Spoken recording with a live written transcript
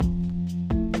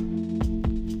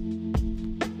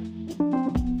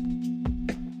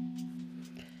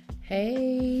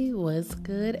Hey, what's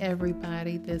good,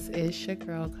 everybody? This is your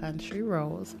girl, Country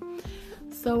Rose.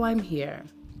 So I'm here.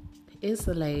 It's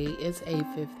late. It's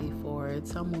 8:54.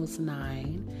 It's almost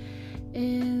 9.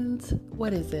 And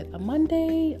what is it? A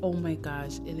Monday? Oh my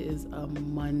gosh, it is a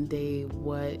Monday.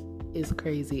 What is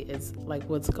crazy? It's like,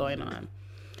 what's going on?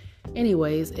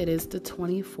 Anyways, it is the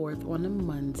 24th on a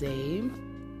Monday.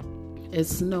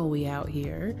 It's snowy out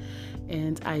here.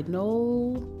 And I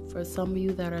know for some of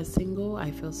you that are single,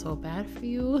 I feel so bad for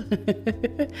you.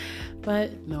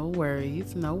 But no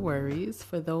worries.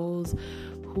 For those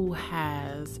who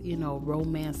has,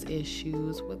 romance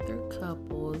issues with their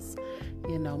couples,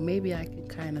 maybe I can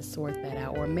kind of sort that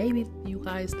out. Or maybe you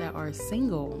guys that are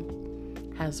single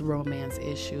has romance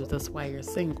issues. That's why you're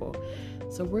single.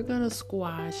 So we're going to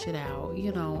squash it out,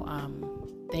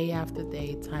 day after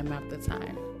day, time after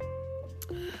time.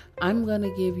 I'm going to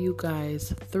give you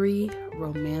guys 3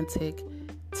 romantic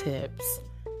tips.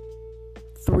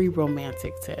 3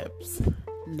 romantic tips.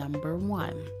 Number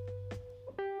 1,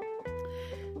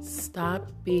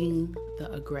 stop being the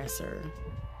aggressor.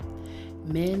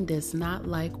 Men does not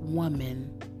like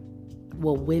women's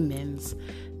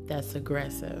that's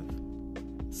aggressive.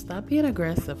 Stop being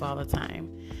aggressive all the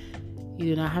time.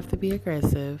 You do not have to be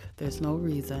aggressive. There's no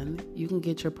reason. You can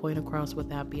get your point across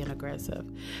without being aggressive,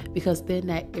 because then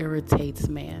that irritates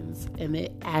men and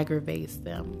it aggravates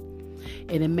them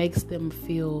and it makes them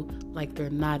feel like they're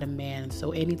not a man.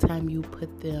 So anytime you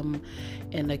put them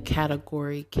in a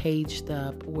category caged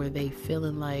up where they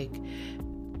feeling like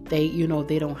they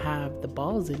don't have the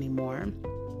balls anymore,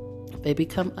 they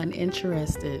become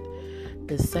uninterested.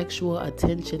 The sexual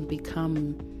attention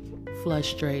become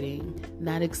frustrating,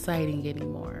 not exciting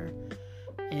anymore,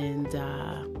 and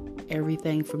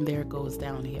everything from there goes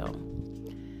downhill.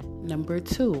 Number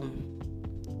 2,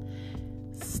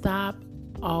 stop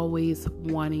always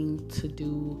wanting to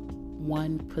do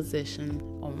one position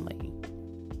only.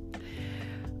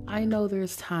 I know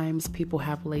there's times people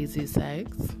have lazy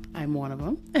sex. I'm one of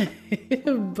them.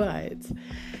 But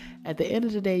at the end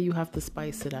of the day, you have to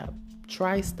spice it up.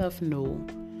 Try stuff new.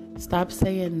 Stop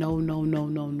saying no,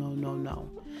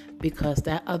 because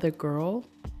that other girl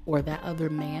or that other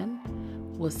man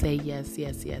will say yes.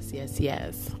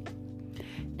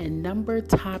 And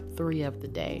top 3 of the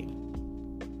day,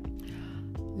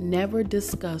 never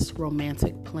discuss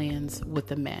romantic plans with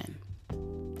a man.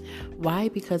 Why?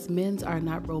 Because men are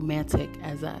not romantic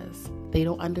as us. They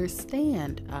don't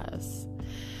understand us.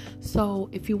 So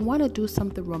if you want to do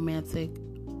something romantic,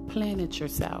 plan it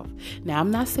yourself. Now,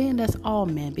 I'm not saying that's all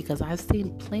men, because I've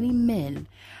seen plenty men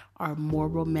are more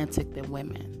romantic than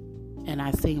women. And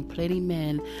I've seen plenty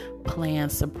men plan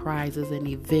surprises and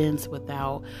events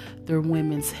without their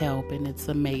women's help, and it's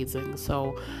amazing.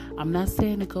 So I'm not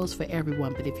saying it goes for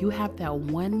everyone, but if you have that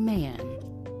one man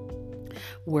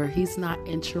where he's not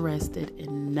interested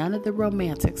in none of the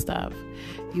romantic stuff,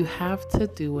 you have to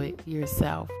do it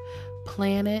yourself.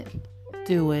 Plan it,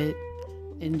 do it,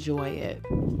 enjoy it,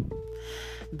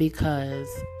 because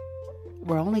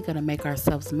we're only going to make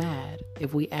ourselves mad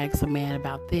if we ask a man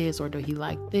about this, or do he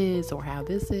like this, or how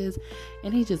this is,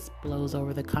 and he just blows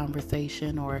over the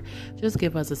conversation, or just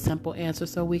give us a simple answer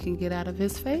so we can get out of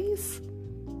his face.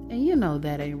 And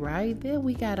that ain't right. Then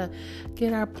we got to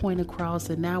get our point across,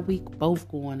 and now we both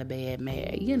going to bed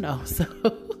mad, so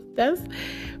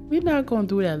we're not going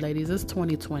to do that, ladies. It's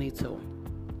 2022.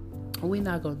 We're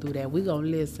not going to do that. We're going to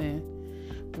listen.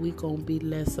 We're going to be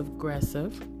less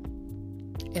aggressive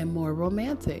and more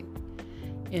romantic.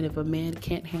 And if a man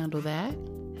can't handle that,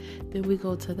 then we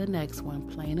go to the next one,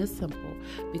 plain and simple,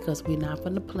 because we're not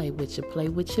going to play with you. Play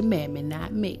with your mammy,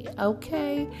 not me.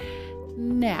 Okay?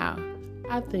 Now,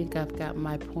 I think I've got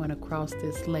my point across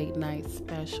this late night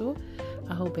special.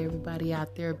 I hope everybody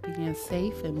out there being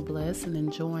safe and blessed and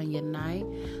enjoying your night.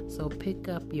 So pick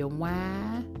up your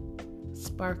wine,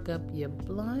 spark up your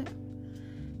blunt,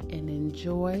 and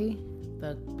enjoy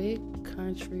the Big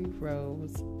Country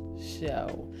Rose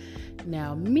show.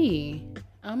 Now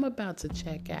I'm about to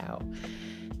check out,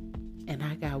 and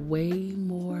I got way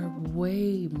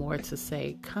more to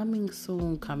say. Coming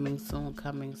soon.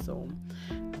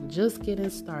 I'm just getting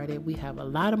started. We have a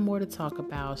lot more to talk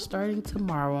about starting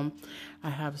tomorrow.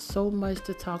 I have so much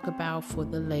to talk about for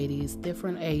the ladies,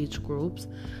 different age groups.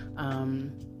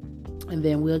 And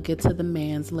then we'll get to the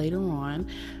man's later on.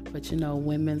 But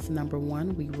women's number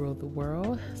 1, we rule the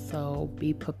world. So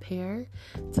be prepared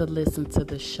to listen to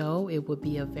the show. It will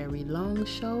be a very long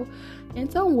show. And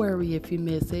don't worry if you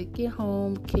miss it. Get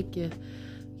home, kick your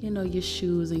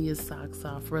shoes and your socks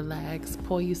off. Relax.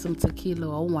 Pour you some tequila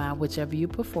or wine, whichever you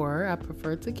prefer. I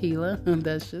prefer tequila.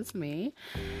 That's just me.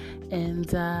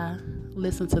 And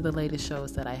listen to the latest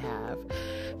shows that I have,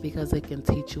 because it can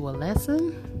teach you a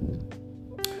lesson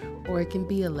or it can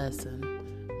be a lesson.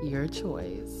 Your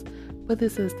choice. But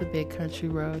this is the Big Country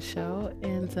Road Show,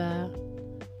 and